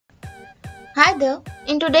Hi there,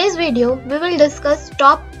 in today's video we will discuss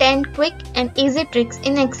top 10 quick and easy tricks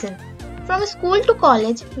in Excel. From school to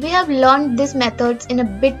college we have learned these methods in a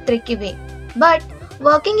bit tricky way. But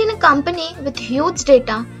working in a company with huge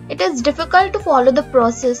data, it is difficult to follow the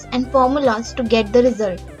process and formulas to get the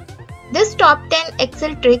result. This top 10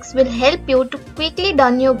 Excel tricks will help you to quickly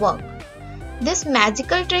done your work. These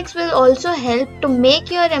magical tricks will also help to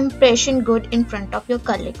make your impression good in front of your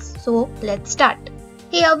colleagues. So let's start.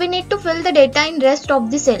 Here we need to fill the data in rest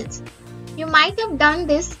of the cells. You might have done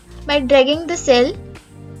this by dragging the cell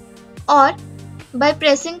or by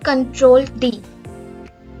pressing Ctrl D.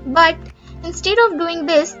 But instead of doing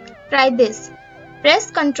this, try this.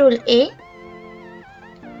 Press Ctrl A,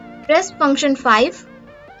 press function 5,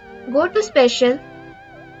 go to special,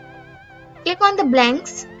 click on the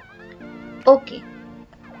blanks, OK,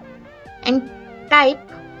 and type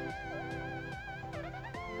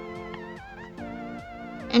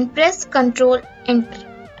and press Ctrl Enter.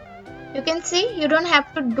 You can see you don't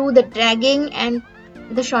have to do the dragging and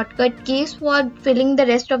the shortcut keys for filling the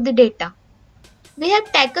rest of the data. We have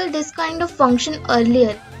tackled this kind of function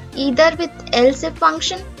earlier, either with else if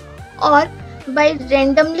function or by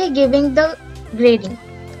randomly giving the grading.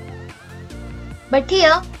 But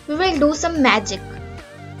here we will do some magic.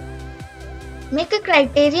 Make a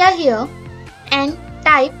criteria here and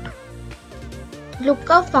type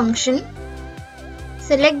lookup function.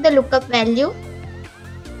 Select the lookup value,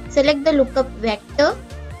 select the lookup vector,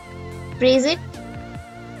 freeze it,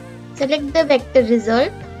 select the vector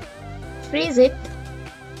result, freeze it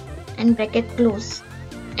and bracket close,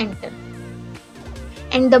 enter,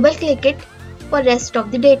 and double click it for rest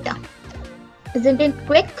of the data. Isn't it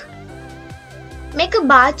quick? Make a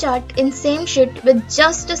bar chart in same sheet with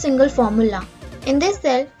just a single formula. In this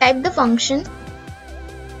cell, type the function,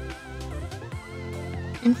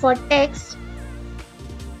 and for text,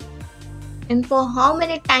 and for how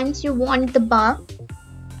many times you want the bar,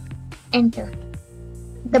 enter.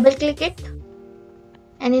 Double click it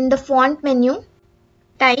and in the font menu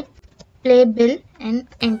type playbill and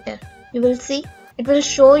enter. You will see it will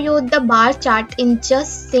show you the bar chart in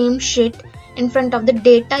just same sheet in front of the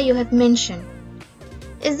data you have mentioned.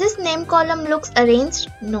 Is this name column looks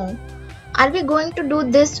arranged? No. Are we going to do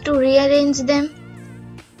this to rearrange them?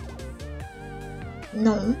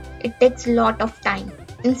 No, it takes a lot of time.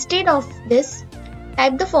 Instead of this,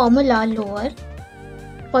 type the formula lower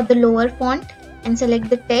for the lower font and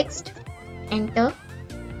select the text, enter,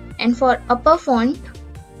 and for upper font,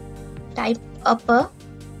 type upper,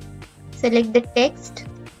 select the text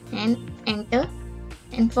and enter,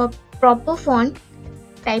 and for proper font,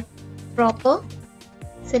 type proper,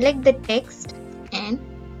 select the text and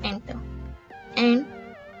enter, and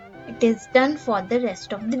it is done for the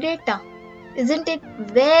rest of the data. Isn't it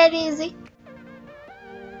very easy?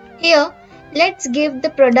 Here, let's give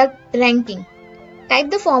the product ranking.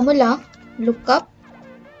 Type the formula lookup,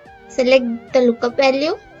 select the lookup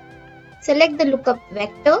value, select the lookup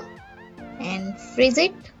vector and freeze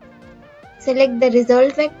it, select the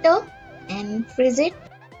result vector and freeze it,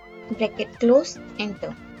 bracket close,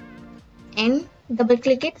 enter, and double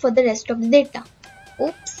click it for the rest of the data.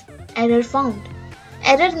 Oops, error found.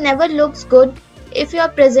 Error never looks good if you are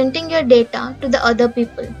presenting your data to the other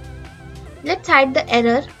people. Let's hide the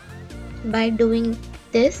error by doing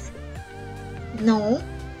this. No.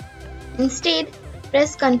 Instead,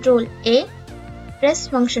 press Ctrl A, press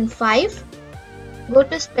function 5, go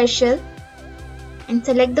to special and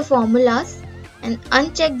select the formulas and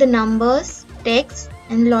uncheck the numbers, text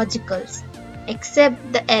and logicals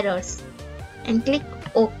except the errors and click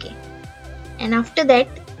OK. And after that,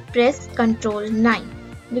 press Ctrl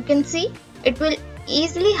 9. You can see it will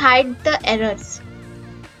easily hide the errors.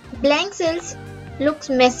 Blank cells looks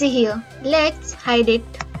messy here. Let's hide it.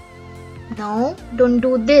 No, don't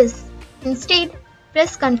do this. Instead,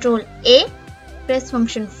 press Ctrl A, press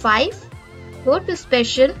function 5, go to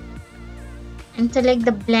special and select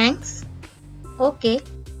the blanks. OK.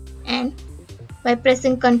 And by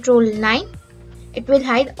pressing Ctrl 9, it will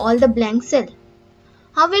hide all the blank cell.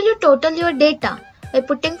 How will you total your data? By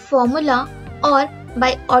putting formula or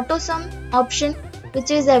by auto sum option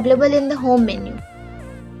which is available in the home menu.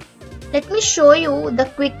 Let me show you the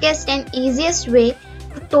quickest and easiest way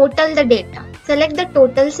to total the data. Select the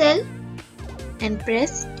total cell and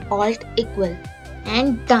press Alt equal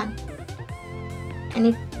and done. And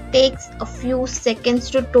it takes a few seconds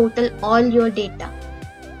to total all your data.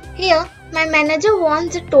 Here, my manager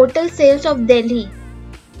wants the total sales of Delhi,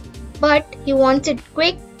 but he wants it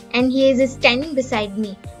quick and he is standing beside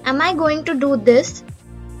me. Am I going to do this?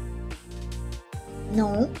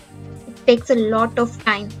 No. Takes a lot of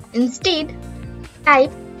time. Instead,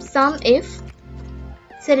 type sum if,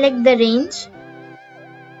 select the range,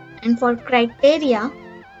 and for criteria,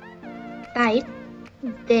 type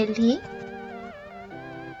Delhi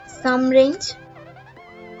sum range,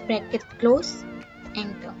 bracket close,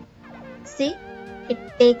 enter. See, it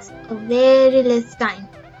takes a very less time.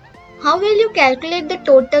 How will you calculate the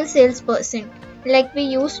total sales percent? Like we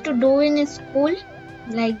used to do in school,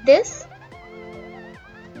 like this?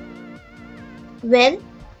 Well,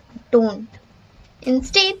 don't.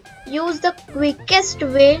 Instead, use the quickest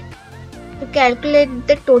way to calculate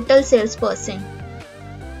the total sales percent.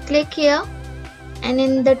 Click here and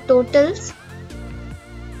in the totals,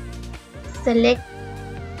 select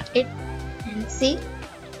it and see.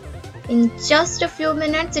 In just a few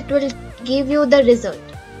minutes, it will give you the result.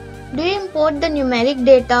 Do you import the numeric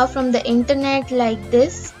data from the internet like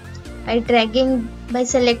this? By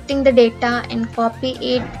selecting the data and copy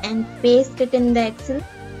it and paste it in the Excel?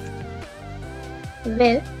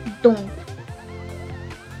 Well, don't.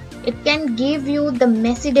 It can give you the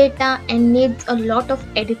messy data and needs a lot of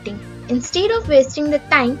editing. Instead of wasting the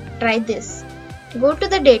time, try this. Go to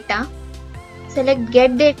the data, select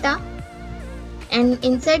get data, and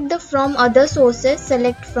inside the from other sources,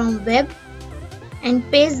 select from web and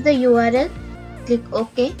paste the URL. Click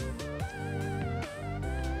OK.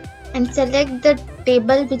 And select the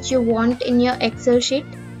table which you want in your Excel sheet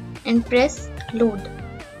and press load.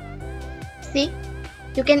 See,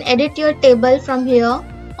 you can edit your table from here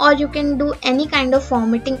or you can do any kind of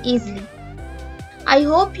formatting easily. I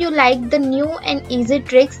hope you like the new and easy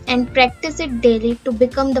tricks and practice it daily to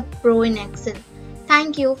become the pro in Excel.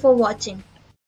 Thank you for watching.